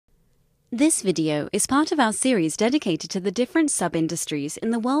This video is part of our series dedicated to the different sub-industries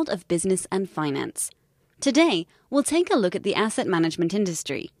in the world of business and finance. Today, we'll take a look at the asset management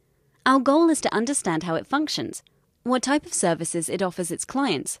industry. Our goal is to understand how it functions, what type of services it offers its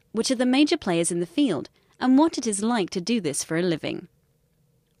clients, which are the major players in the field, and what it is like to do this for a living.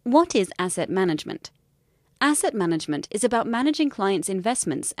 What is asset management? Asset management is about managing clients'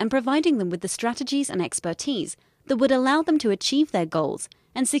 investments and providing them with the strategies and expertise that would allow them to achieve their goals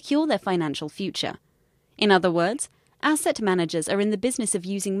and secure their financial future. In other words, asset managers are in the business of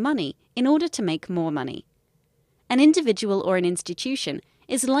using money in order to make more money. An individual or an institution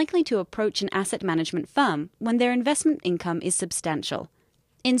is likely to approach an asset management firm when their investment income is substantial.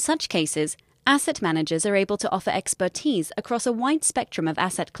 In such cases, asset managers are able to offer expertise across a wide spectrum of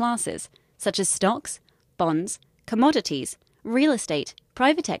asset classes, such as stocks, bonds, commodities, real estate,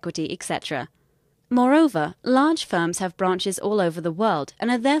 private equity, etc. Moreover, large firms have branches all over the world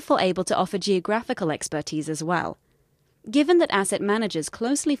and are therefore able to offer geographical expertise as well. Given that asset managers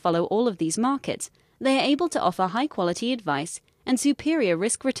closely follow all of these markets, they are able to offer high-quality advice and superior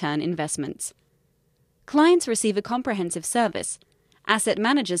risk-return investments. Clients receive a comprehensive service. Asset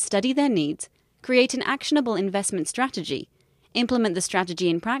managers study their needs, create an actionable investment strategy, implement the strategy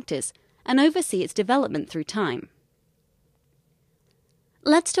in practice, and oversee its development through time.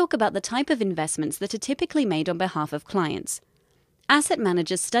 Let's talk about the type of investments that are typically made on behalf of clients. Asset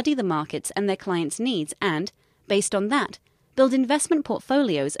managers study the markets and their clients' needs and, based on that, build investment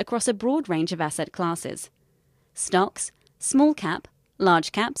portfolios across a broad range of asset classes. Stocks, small cap,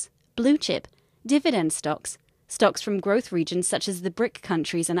 large caps, blue chip, dividend stocks, stocks from growth regions such as the BRIC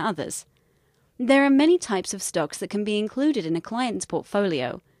countries and others. There are many types of stocks that can be included in a client's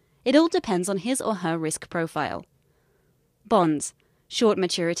portfolio. It all depends on his or her risk profile. Bonds. Short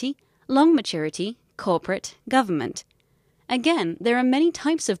maturity, long maturity, corporate, government. Again, there are many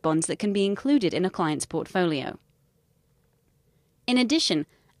types of bonds that can be included in a client's portfolio. In addition,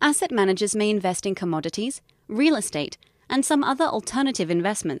 asset managers may invest in commodities, real estate, and some other alternative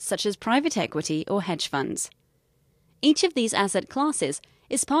investments such as private equity or hedge funds. Each of these asset classes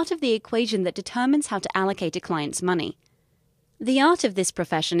is part of the equation that determines how to allocate a client's money. The art of this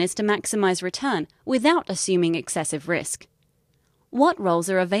profession is to maximize return without assuming excessive risk. What roles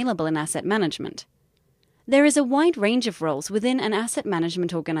are available in asset management? There is a wide range of roles within an asset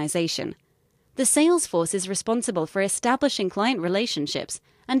management organization. The sales force is responsible for establishing client relationships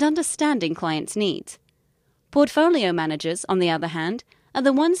and understanding clients' needs. Portfolio managers, on the other hand, are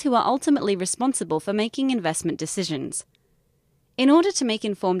the ones who are ultimately responsible for making investment decisions. In order to make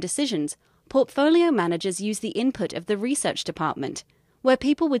informed decisions, portfolio managers use the input of the research department, where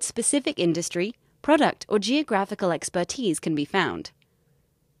people with specific industry, product, or geographical expertise can be found.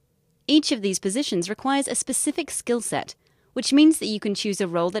 Each of these positions requires a specific skill set, which means that you can choose a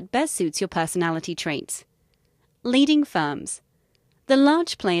role that best suits your personality traits. Leading firms. The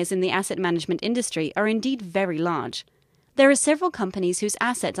large players in the asset management industry are indeed very large. There are several companies whose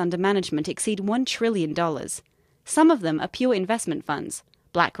assets under management exceed $1 trillion. Some of them are pure investment funds,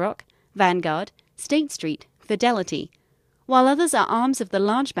 BlackRock, Vanguard, State Street, Fidelity, while others are arms of the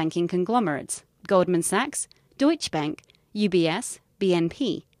large banking conglomerates, Goldman Sachs, Deutsche Bank, UBS,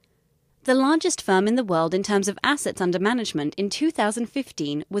 BNP. The largest firm in the world in terms of assets under management in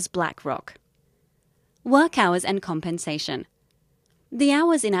 2015 was BlackRock. Work hours and compensation. The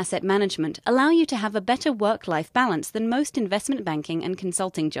hours in asset management allow you to have a better work-life balance than most investment banking and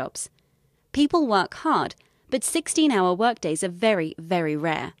consulting jobs. People work hard, but 16-hour workdays are very, very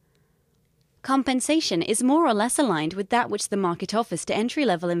rare. Compensation is more or less aligned with that which the market offers to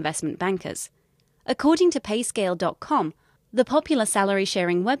entry-level investment bankers. According to Payscale.com, the popular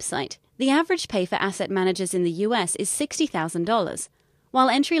salary-sharing website, the average pay for asset managers in the US is $60,000, while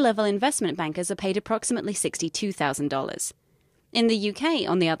entry-level investment bankers are paid approximately $62,000. In the UK,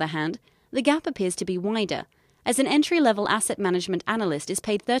 on the other hand, the gap appears to be wider, as an entry-level asset management analyst is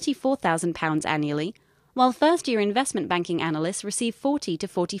paid £34,000 annually, while first-year investment banking analysts receive £40,000 to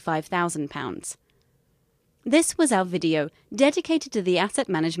 £45,000. This was our video dedicated to the asset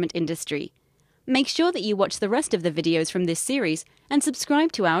management industry. Make sure that you watch the rest of the videos from this series and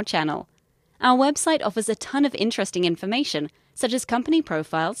subscribe to our channel. Our website offers a ton of interesting information, such as company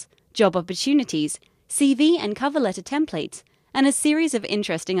profiles, job opportunities, CV and cover letter templates, and a series of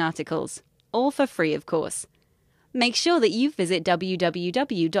interesting articles, all for free, of course. Make sure that you visit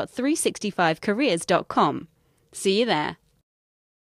www.365careers.com. See you there.